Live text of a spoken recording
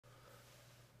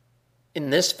In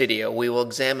this video, we will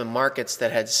examine markets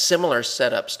that had similar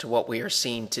setups to what we are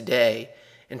seeing today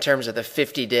in terms of the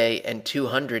 50-day and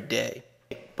 200-day,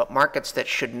 but markets that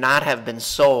should not have been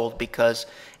sold because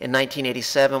in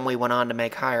 1987 we went on to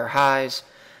make higher highs,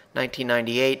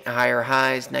 1998 higher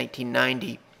highs,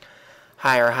 1990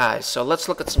 higher highs. So let's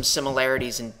look at some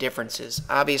similarities and differences.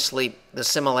 Obviously, the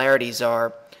similarities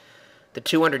are the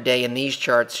 200-day in these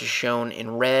charts is shown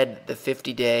in red, the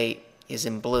 50-day is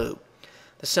in blue.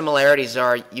 The similarities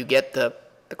are you get the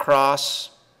cross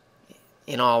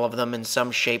in all of them in some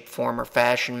shape, form, or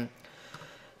fashion.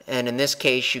 And in this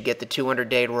case, you get the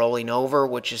 200-day rolling over,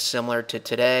 which is similar to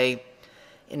today.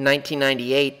 In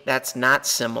 1998, that's not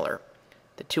similar.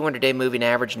 The 200-day moving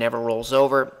average never rolls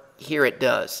over. Here it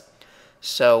does.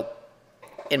 So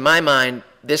in my mind,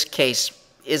 this case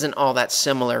isn't all that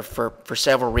similar for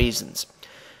several reasons.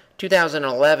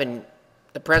 2011,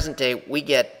 the present day, we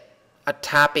get a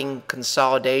topping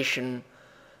consolidation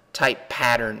type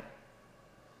pattern.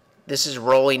 This is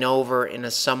rolling over in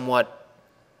a somewhat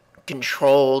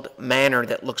controlled manner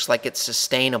that looks like it's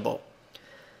sustainable.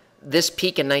 This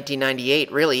peak in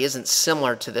 1998 really isn't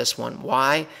similar to this one.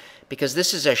 Why? Because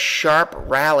this is a sharp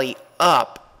rally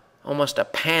up, almost a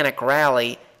panic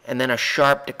rally, and then a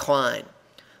sharp decline.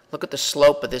 Look at the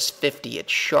slope of this 50,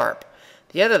 it's sharp.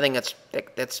 The other thing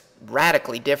that's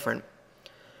radically different,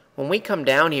 when we come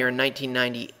down here in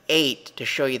 1998 to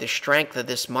show you the strength of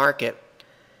this market,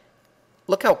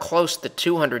 look how close the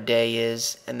 200-day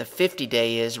is and the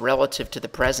 50-day is relative to the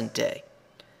present day.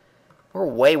 We're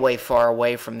way, way far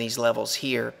away from these levels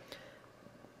here.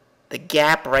 The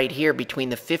gap right here between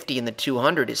the 50 and the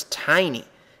 200 is tiny,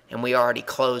 and we already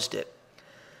closed it.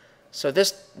 So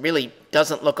this really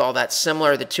doesn't look all that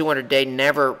similar. The 200-day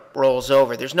never rolls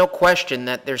over. There's no question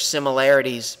that there's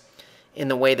similarities in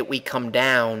the way that we come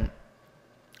down,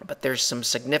 but there's some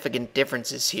significant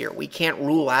differences here. We can't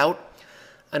rule out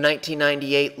a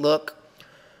 1998 look.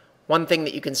 One thing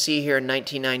that you can see here in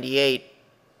 1998,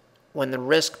 when the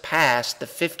risk passed, the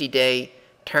 50-day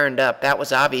turned up. That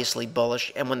was obviously bullish,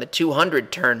 and when the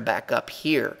 200 turned back up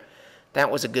here,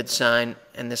 that was a good sign,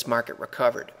 and this market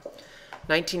recovered.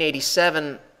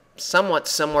 1987, somewhat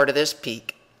similar to this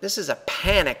peak. This is a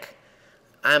panic.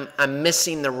 I'm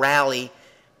missing the rally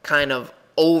kind of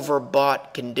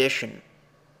overbought condition.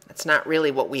 That's not really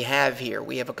what we have here.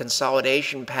 We have a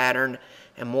consolidation pattern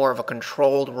and more of a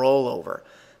controlled rollover.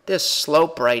 This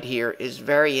slope right here is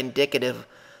very indicative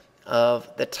of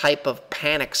the type of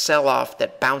panic sell-off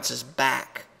that bounces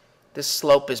back. This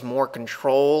slope is more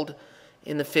controlled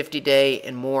in the 50-day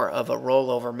and more of a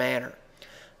rollover manner.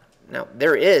 Now,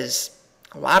 there is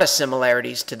a lot of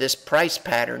similarities to this price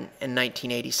pattern in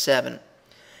 1987.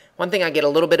 One thing I get a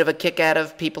little bit of a kick out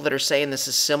of, people that are saying this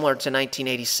is similar to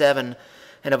 1987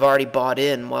 and have already bought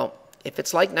in. Well, if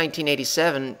it's like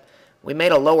 1987, we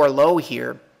made a lower low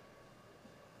here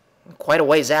quite a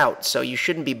ways out, so you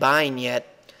shouldn't be buying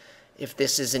yet if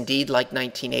this is indeed like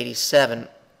 1987.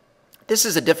 This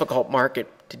is a difficult market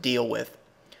to deal with.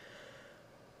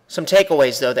 Some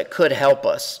takeaways, though, that could help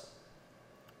us.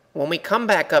 When we come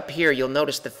back up here, you'll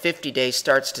notice the 50-day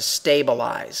starts to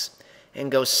stabilize and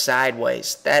go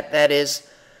sideways. That is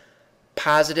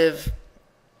positive.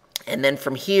 And then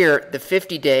from here, the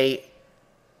 50-day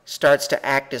starts to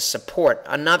act as support.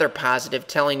 Another positive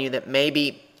telling you that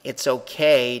maybe it's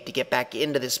okay to get back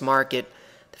into this market.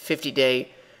 The 50-day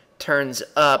turns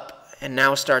up and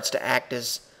now starts to act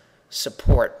as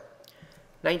support.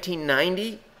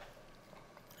 1990,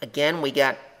 again, we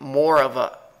got more of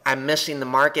a I'm missing the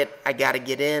market, I got to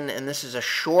get in, and this is a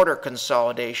shorter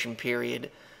consolidation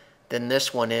period than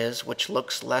this one is, which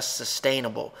looks less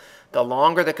sustainable. The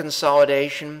longer the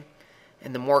consolidation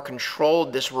and the more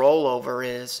controlled this rollover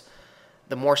is,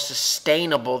 the more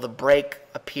sustainable the break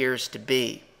appears to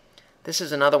be. This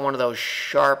is another one of those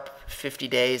sharp 50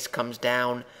 days, comes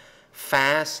down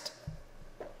fast,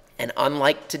 and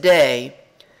unlike today,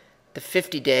 the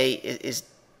 50-day is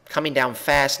coming down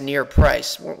fast near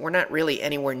price. We're not really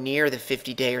anywhere near the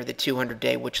 50-day or the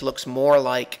 200-day, which looks more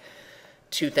like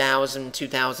 2000,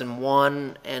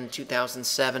 2001, and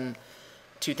 2007,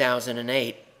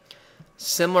 2008.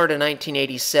 Similar to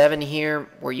 1987 here,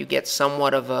 where you get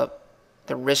somewhat of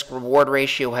the risk-reward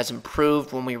ratio has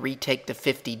improved when we retake the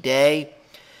 50-day.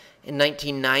 In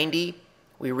 1990,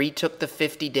 we retook the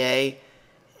 50-day,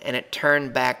 and it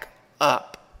turned back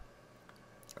up.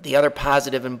 The other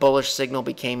positive and bullish signal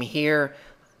became here.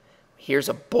 Here's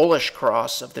a bullish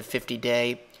cross of the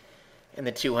 50-day and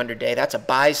the 200-day. That's a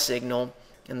buy signal,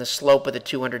 and the slope of the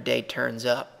 200-day turns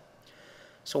up.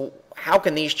 So how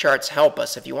can these charts help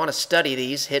us? If you want to study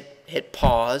these, hit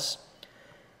pause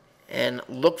and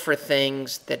look for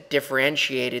things that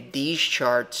differentiated these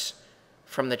charts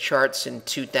from the charts in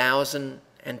 2000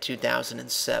 and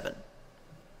 2007.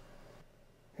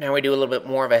 Now we do a little bit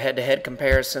more of a head-to-head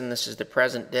comparison. This is the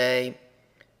present day.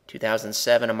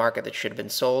 2007, a market that should have been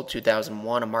sold.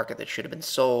 2001, a market that should have been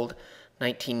sold.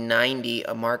 1990,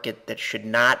 a market that should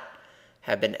not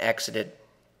have been exited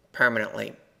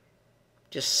permanently.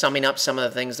 Just summing up some of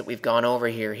the things that we've gone over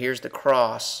here. Here's the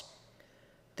cross.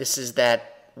 This is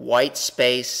that white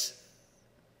space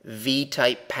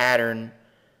V-type pattern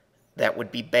that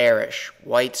would be bearish.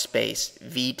 White space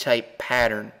V-type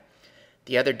pattern.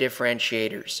 The other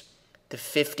differentiators. The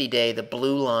 50-day, the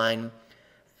blue line,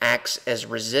 acts as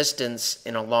resistance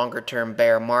in a longer-term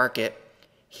bear market.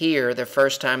 Here, the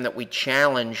first time that we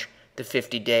challenge the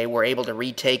 50-day, we're able to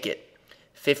retake it.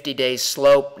 50-day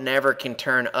slope never can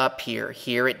turn up here.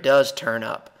 Here it does turn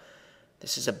up.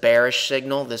 This is a bearish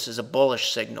signal. This is a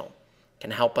bullish signal.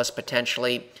 Can help us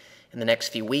potentially in the next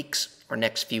few weeks or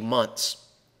next few months.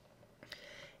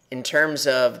 In terms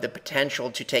of the potential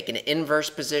to take an inverse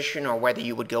position or whether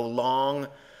you would go long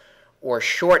or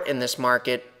short in this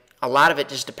market, a lot of it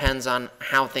just depends on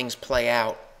how things play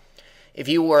out. If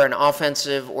you were an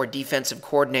offensive or defensive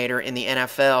coordinator in the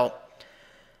NFL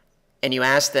and you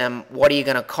ask them, what are you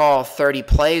going to call 30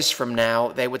 plays from now,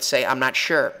 they would say, I'm not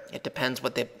sure. It depends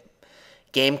what the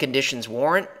game conditions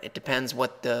warrant. It depends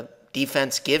what the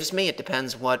defense gives me. It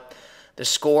depends what the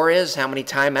score is, how many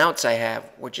timeouts I have.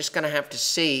 We're just going to have to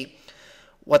see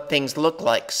what things look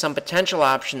like. Some potential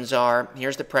options are,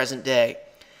 here's the present day.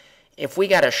 If we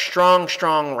got a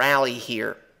strong rally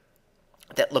here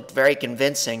that looked very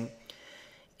convincing,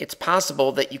 it's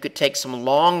possible that you could take some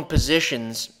long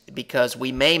positions because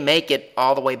we may make it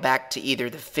all the way back to either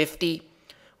the 50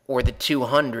 or the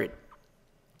 200.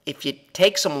 If you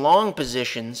take some long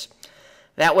positions,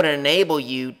 that would enable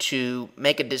you to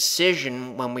make a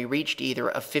decision when we reached either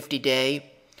a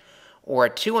 50-day or a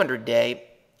 200-day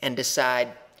and decide,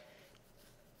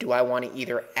 do I want to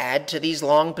either add to these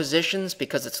long positions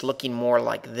because it's looking more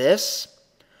like this,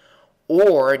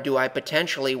 or do I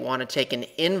potentially want to take an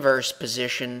inverse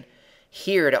position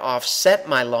here to offset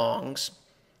my longs,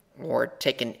 or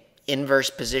take an inverse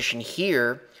position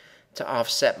here to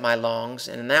offset my longs,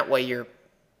 and in that way you're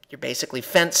basically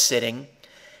fence sitting.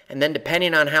 And then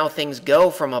depending on how things go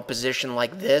from a position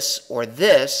like this or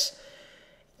this,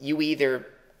 you either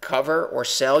cover or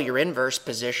sell your inverse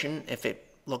position if it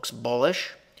looks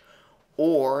bullish,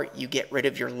 or you get rid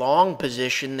of your long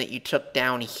position that you took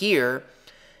down here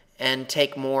and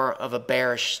take more of a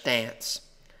bearish stance.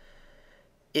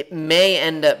 It may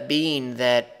end up being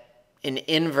that an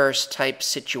inverse type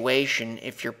situation,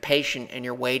 if you're patient and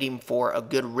you're waiting for a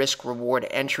good risk-reward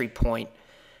entry point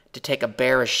to take a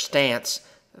bearish stance,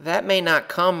 that may not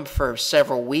come for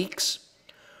several weeks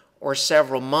or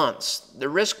several months. The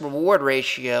risk-reward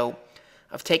ratio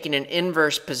of taking an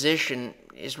inverse position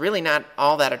is really not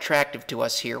all that attractive to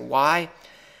us here. Why?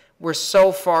 We're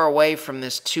so far away from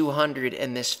this 200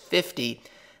 and this 50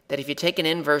 that if you take an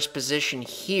inverse position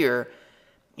here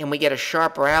and we get a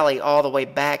sharp rally all the way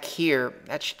back here,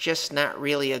 that's just not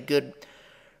really a good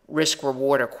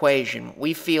risk-reward equation.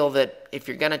 We feel that if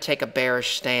you're going to take a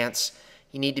bearish stance,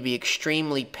 you need to be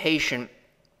extremely patient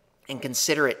and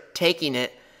consider taking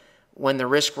it when the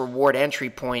risk-reward entry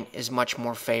point is much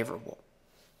more favorable.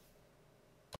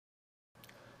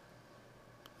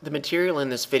 The material in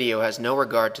this video has no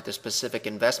regard to the specific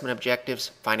investment objectives,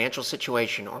 financial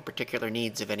situation, or particular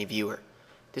needs of any viewer.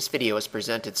 This video is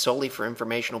presented solely for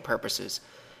informational purposes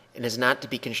and is not to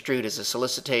be construed as a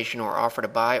solicitation or offer to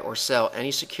buy or sell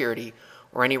any security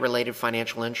or any related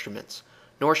financial instruments,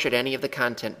 nor should any of the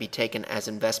content be taken as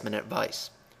investment advice.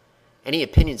 Any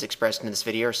opinions expressed in this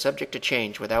video are subject to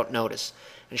change without notice,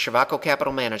 and Ciovacco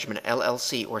Capital Management,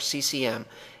 LLC, or CCM,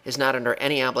 is not under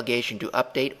any obligation to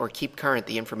update or keep current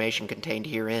the information contained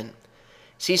herein.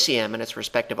 CCM and its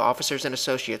respective officers and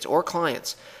associates or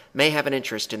clients may have an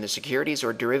interest in the securities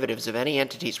or derivatives of any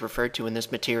entities referred to in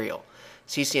this material.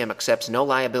 CCM accepts no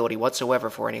liability whatsoever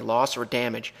for any loss or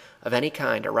damage of any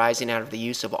kind arising out of the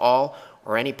use of all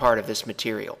or any part of this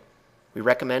material. We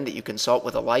recommend that you consult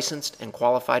with a licensed and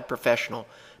qualified professional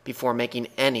before making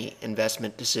any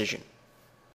investment decision.